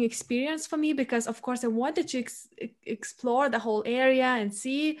shocking experience for me, because of course I wanted to explore the whole area and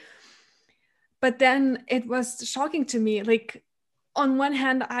see. But then it was shocking to me. Like, on one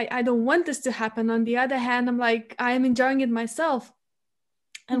hand, I don't want this to happen. On the other hand, I'm like, I am enjoying it myself.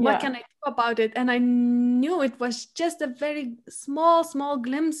 And what Yeah. can I do about it? And I knew it was just a very small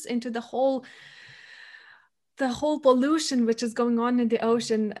glimpse into the whole pollution which is going on in the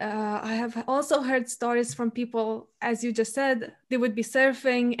ocean. I have also heard stories from people, as you just said, they would be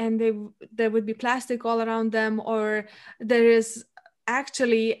surfing and there would be plastic all around them, or there is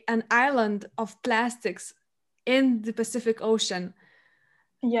actually an island of plastics in the Pacific Ocean,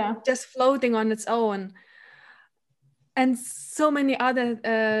 Yeah. just floating on its own, and so many other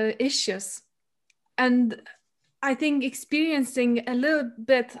issues. And I think experiencing a little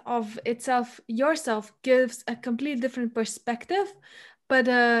bit of itself yourself gives a completely different perspective. But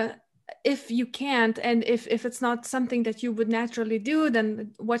if you can't, and if it's not something that you would naturally do,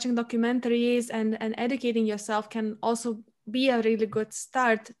 then watching documentaries and educating yourself can also be a really good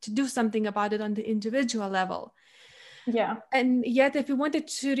start to do something about it on the individual level. Yeah. And yet, if you wanted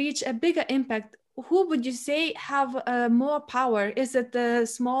to reach a bigger impact, who would you say have more power? Is it the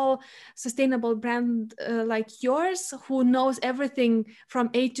small sustainable brand like yours, who knows everything from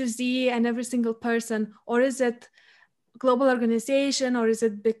A to Z and every single person? Or is it global organization, or is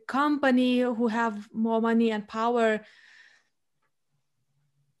it big company who have more money and power?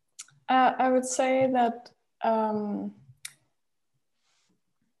 I would say that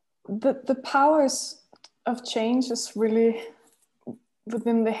the powers of change is really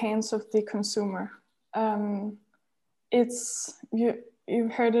within the hands of the consumer. It's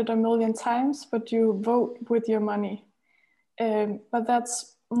you've heard it a million times, but you vote with your money. But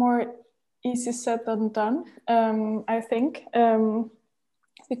that's more easy said than done, I think,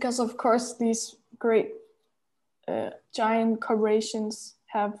 because of course these great giant corporations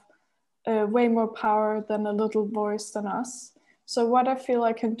have way more power than a little voice than us. So what I feel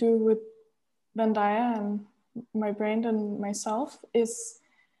I can do with Vendaya and my brand and myself is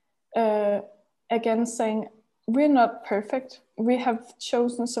again saying we're not perfect. We have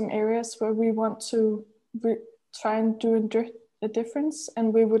chosen some areas where we want to try and do a difference,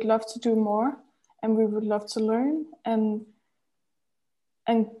 and we would love to do more, and we would love to learn and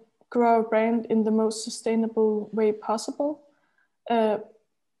grow our brand in the most sustainable way possible. But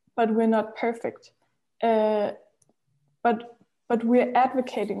we're not perfect. But we're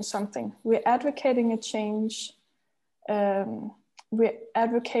advocating something. We're advocating a change. We're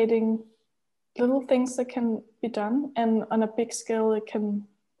advocating little things that can be done, and on a big scale it can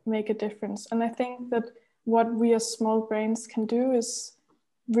make a difference. And I think that what we as small brands can do is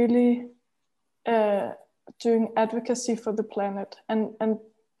really doing advocacy for the planet, and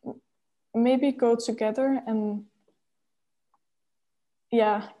maybe go together and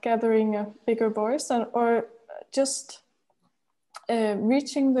gathering a bigger voice, or just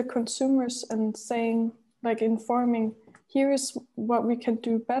reaching the consumers and saying, like, informing, here is what we can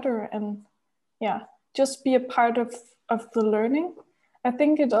do better, and just be a part of the learning. I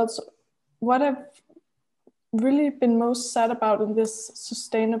think it also, what I've really been most sad about in this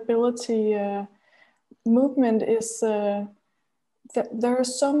sustainability movement is that there are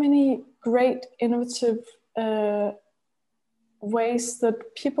so many great innovative ways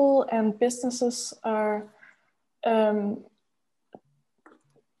that people and businesses are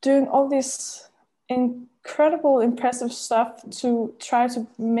doing all this incredible, impressive stuff to try to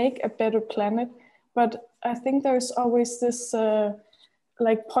make a better planet. But I think there's always this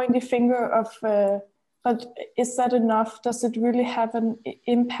like pointy finger of, but is that enough? Does it really have an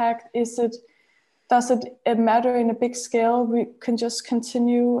impact? Does it matter in a big scale? We can just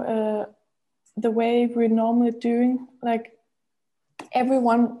continue the way we're normally doing. Like,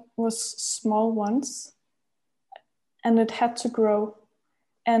 everyone was small once, and it had to grow.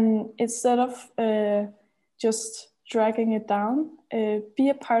 And instead of just dragging it down. Be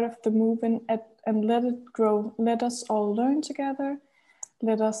a part of the movement and let it grow. Let us all learn together.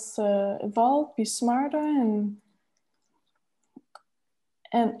 Let us evolve, be smarter,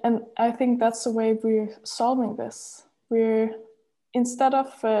 and I think that's the way we're solving this. We're, instead of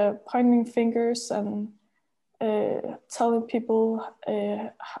pointing fingers and telling people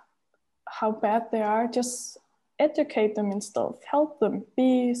how bad they are, just educate them instead, help them,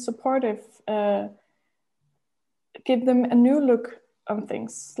 be supportive, give them a new look on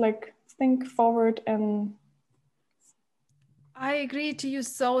things, like think forward. And I agree to you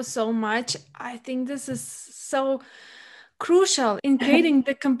so much. I think this is so crucial in creating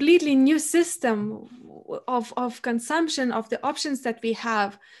the completely new system of consumption of the options that we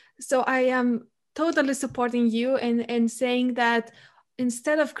have. So I am totally supporting you in saying that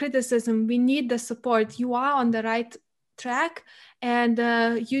instead of criticism, we need the support. You are on the right track, and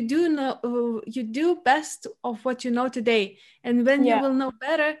you do know, you do best of what you know today. And when you will know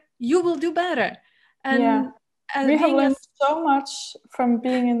better, you will do better. And we have learned so much from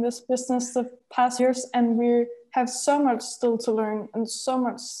being in this business the past years, and we have so much still to learn and so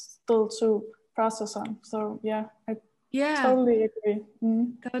much still to process on. So I totally agree.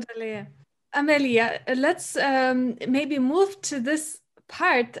 Totally. Amelia, let's maybe move to this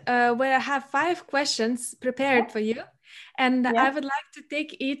part where I have 5 questions prepared for you. And I would like to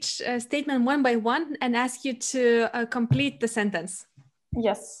take each statement one by one and ask you to complete the sentence.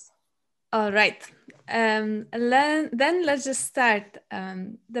 Yes. All right. Then let's just start.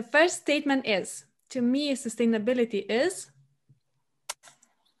 The first statement is, to me, sustainability is?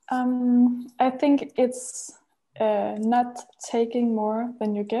 I think it's not taking more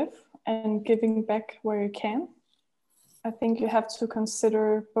than you give and giving back where you can. I think you have to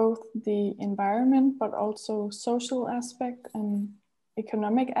consider both the environment, but also social aspect and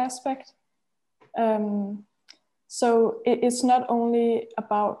economic aspect. So it's not only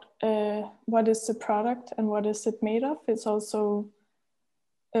about what is the product and what is it made of, it's also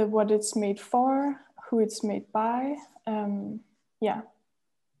what it's made for, who it's made by.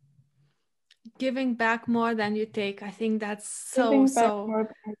 Giving back more than you take. I think that's so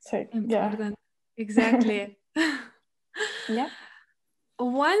important. Yeah. Exactly. Yeah.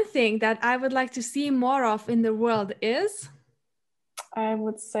 One thing that I would like to see more of in the world is? I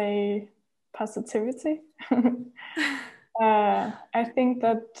would say positivity. I think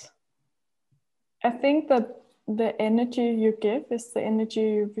that the energy you give is the energy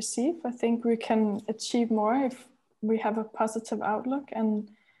you receive. I think we can achieve more if we have a positive outlook. And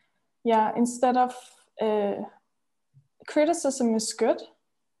instead of criticism is good,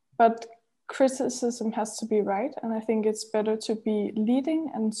 but criticism has to be right. And I think it's better to be leading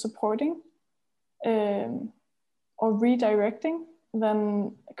and supporting or redirecting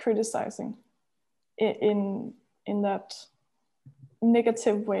than criticizing in that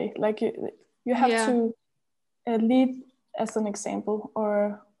negative way. Like you have to lead as an example,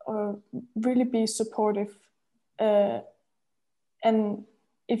 or really be supportive. And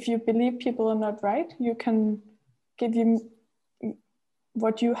if you believe people are not right, you can give you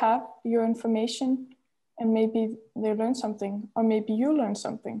what you have, your information, and maybe they learn something, or maybe you learn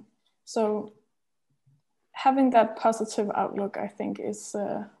something. So having that positive outlook, I think, is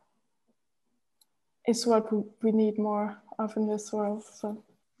what we need more of in this world. So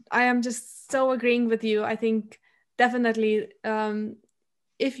I am just so agreeing with you. I think definitely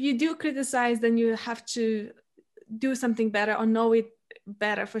if you do criticize, then you have to do something better or know it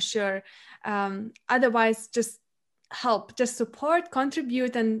better for sure. Otherwise, just help, just support,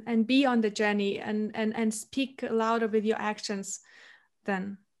 contribute, and be on the journey and speak louder with your actions.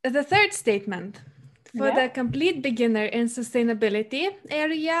 Then the third statement, for the complete beginner in sustainability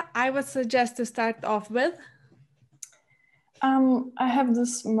area, I would suggest to start off with? I have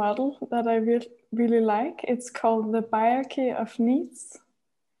this model that I really like. It's called the hierarchy of needs.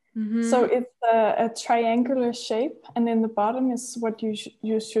 Mm-hmm. So it's a triangular shape, and in the bottom is what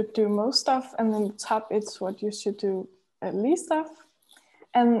you should do most of, and in the top it's what you should do least of.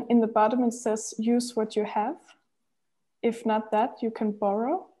 And in the bottom it says use what you have. If not that, you can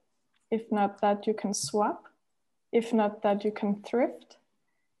borrow. If not that, you can swap. If not that, you can thrift.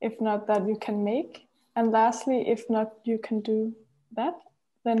 If not that, you can make. And lastly, if not you can do that,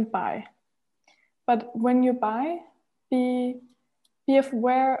 then buy. But when you buy, be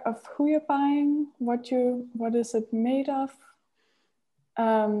aware of who you're buying, what is it made of.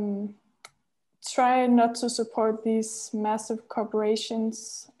 Try not to support these massive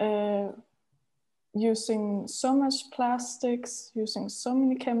corporations using so much plastics, using so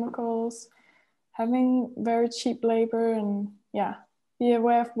many chemicals, having very cheap labor, and be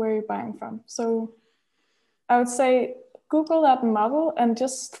aware of where you're buying from. So I would say Google that model and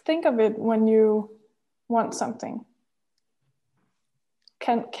just think of it when you want something.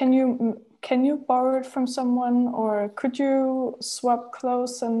 Can you borrow it from someone, or could you swap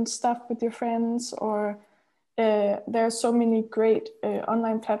clothes and stuff with your friends? Or there are so many great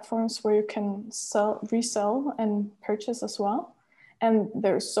online platforms where you can resell and purchase as well. And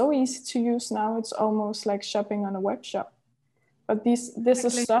they're so easy to use now. It's almost like shopping on a web shop. But this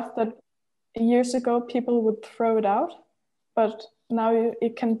is stuff that years ago people would throw it out, but now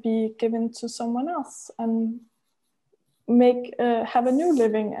it can be given to someone else and have a new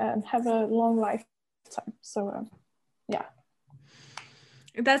living and have a long lifetime. So yeah,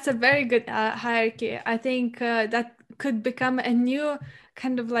 that's a very good hierarchy. I think that could become a new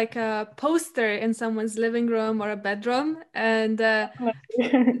kind of like a poster in someone's living room or a bedroom, and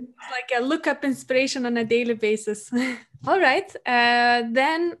it's like a look up inspiration on a daily basis. All right,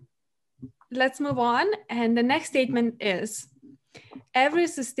 then let's move on. And the next statement is, every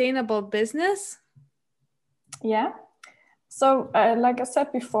sustainable business. Yeah. So like I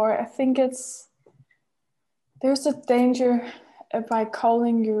said before, I think there's a danger by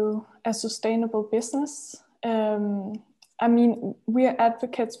calling you a sustainable business. I mean, we are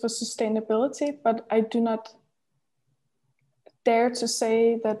advocates for sustainability, but I do not dare to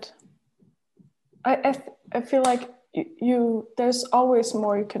say that. I feel like there's always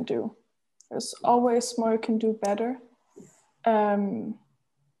more you can do. There's always more you can do better.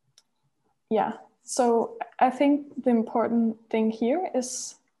 Yeah. So I think the important thing here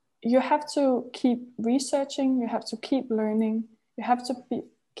is you have to keep researching, you have to keep learning, you have to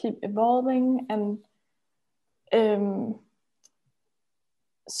keep evolving, and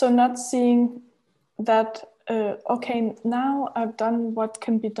so not seeing that okay, now I've done what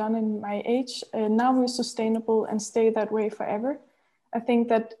can be done in my age, now we're sustainable and stay that way forever. I think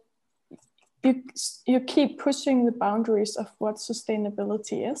that you keep pushing the boundaries of what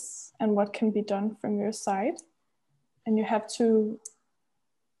sustainability is and what can be done from your side, and you have to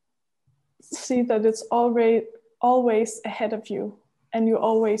see that it's always ahead of you, and you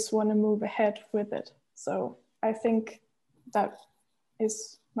always want to move ahead with it. So I think that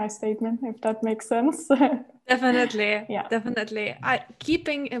is my statement, if that makes sense. Definitely. Yeah. Definitely.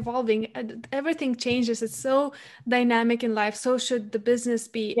 Keeping evolving, everything changes. It's so dynamic in life. So should the business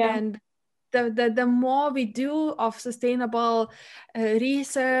be. Yeah. And the more we do of sustainable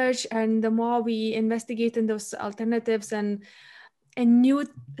research, and the more we investigate in those alternatives and new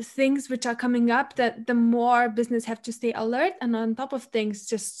things which are coming up, that the more business have to stay alert and on top of things,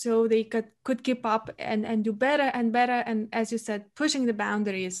 just so they could keep up and do better and better. And as you said, pushing the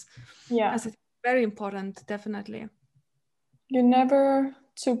boundaries. Yeah. That's very important, definitely. You're never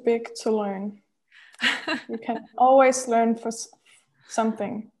too big to learn. You can always learn for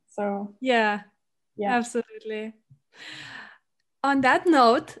something. So yeah, absolutely. On that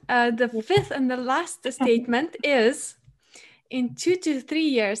note, the fifth and the last statement is, in 2 to 3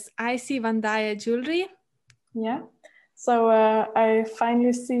 years, I see Vandaya jewelry. Yeah. So I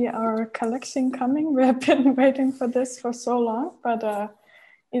finally see our collection coming. We have been waiting for this for so long, but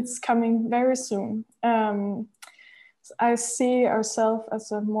it's coming very soon. I see ourselves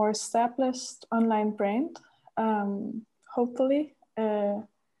as a more established online brand. Hopefully,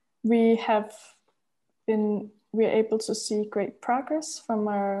 we're able to see great progress from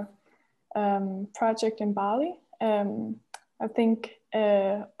our project in Bali. I think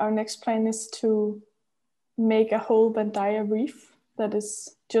our next plan is to make a whole Vandaya reef that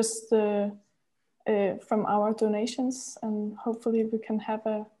is just from our donations, and hopefully we can have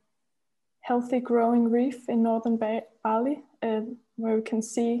a healthy growing reef in northern Bali where we can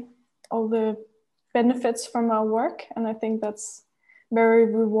see all the benefits from our work. And I think that's very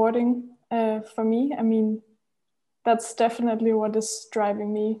rewarding for me. I mean, that's definitely what is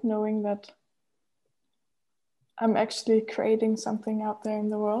driving me, knowing that I'm actually creating something out there in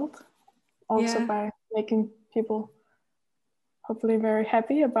the world, also by making people hopefully very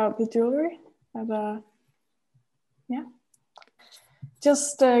happy about the jewelry. And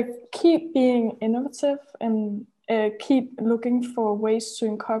just keep being innovative and keep looking for ways to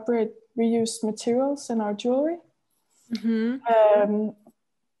incorporate reused materials in our jewelry.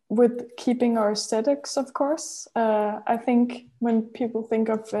 With keeping our aesthetics, of course. I think when people think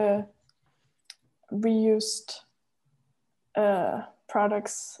of reused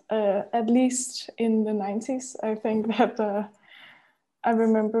products, at least in the 90s, I think that I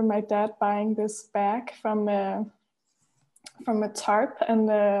remember my dad buying this bag from a tarp and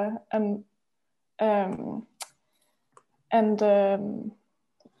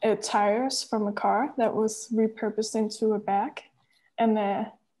tires from a car that was repurposed into a bag, and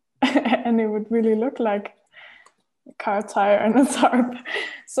and it would really look like car tire and a tarp.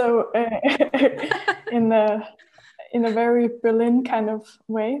 So in a very Berlin kind of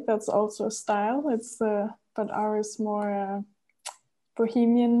way, that's also a style. It's but ours more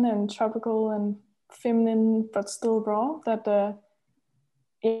bohemian and tropical and feminine, but still raw. That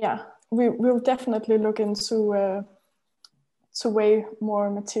we'll definitely look into to way more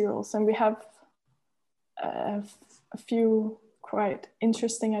materials, and we have a few quite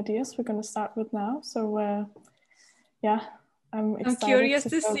interesting ideas we're going to start with now. So I'm excited. I'm curious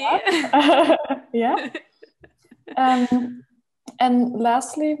to see. Yeah. And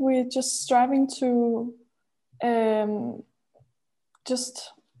lastly, we're just striving to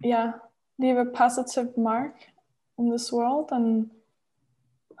leave a positive mark in this world, and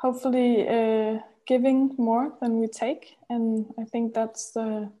hopefully giving more than we take. And I think that's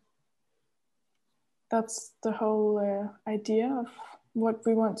the whole idea of what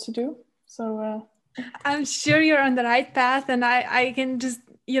we want to do. So I'm sure you're on the right path, and I can just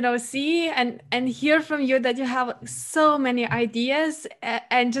see and hear from you that you have so many ideas,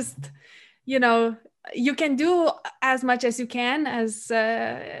 and just you can do as much as you can as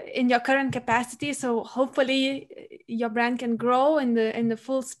in your current capacity. So hopefully your brand can grow in the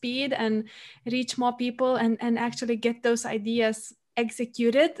full speed and reach more people, and actually get those ideas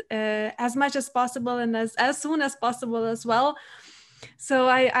executed as much as possible, and as soon as possible as well. So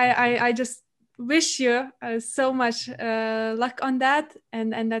I just wish you so much luck on that,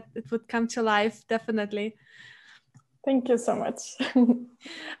 and that it would come to life, definitely. Thank you so much.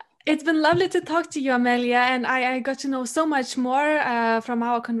 It's been lovely to talk to you, Amelia, and I got to know so much more from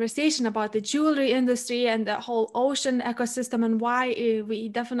our conversation about the jewelry industry and the whole ocean ecosystem, and why we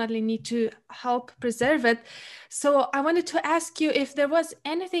definitely need to help preserve it. So I wanted to ask you if there was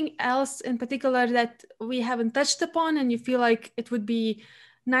anything else in particular that we haven't touched upon and you feel like it would be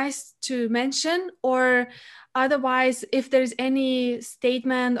nice to mention, or otherwise if there's any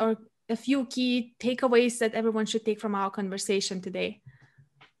statement or a few key takeaways that everyone should take from our conversation today.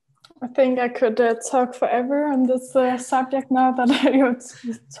 I think I could talk forever on this subject now that you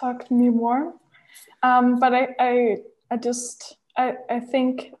talked me warm. But I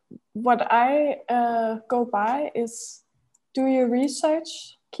think what I go by is do your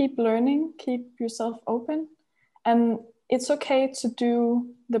research, keep learning, keep yourself open. And it's okay to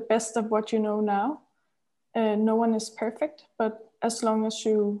do the best of what you know now. No one is perfect, but as long as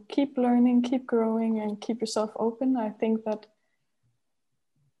you keep learning, keep growing, and keep yourself open, I think that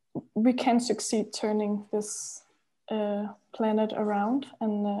we can succeed turning this planet around.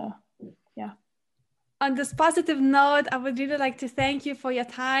 And on this positive note, I would really like to thank you for your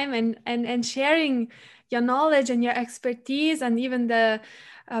time and sharing your knowledge and your expertise, and even the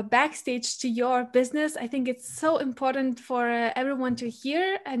backstage to your business. I think it's so important for everyone to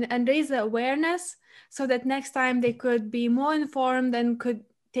hear and raise the awareness, so that next time they could be more informed and could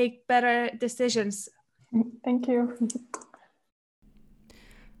take better decisions. Thank you.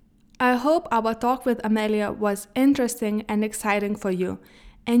 I hope our talk with Amelia was interesting and exciting for you,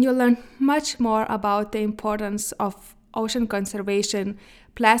 and you'll learn much more about the importance of ocean conservation,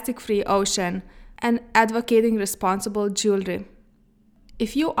 plastic-free ocean, and advocating responsible jewelry.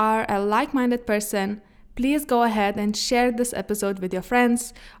 If you are a like-minded person, please go ahead and share this episode with your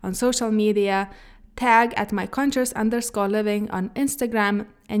friends on social media, tag at myconscious_living on Instagram,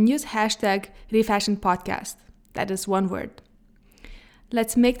 and use hashtag #ReFashionPodcast. That is one word.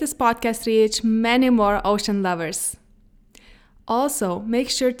 Let's make this podcast reach many more ocean lovers. Also, make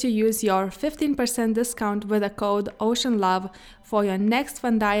sure to use your 15% discount with the code OceanLove for your next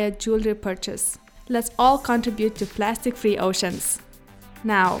Van Daya jewelry purchase. Let's all contribute to plastic-free oceans.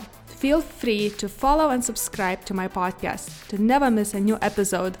 Now, feel free to follow and subscribe to my podcast to never miss a new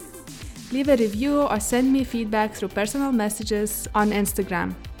episode. Leave a review or send me feedback through personal messages on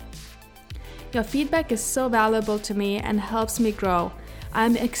Instagram. Your feedback is so valuable to me and helps me grow.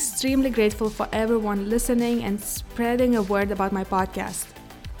 I'm extremely grateful for everyone listening and spreading a word about my podcast.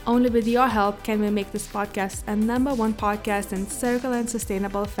 Only with your help can we make this podcast a #1 podcast in circular and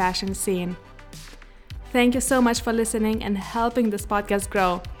sustainable fashion scene. Thank you so much for listening and helping this podcast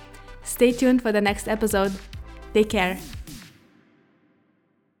grow. Stay tuned for the next episode. Take care.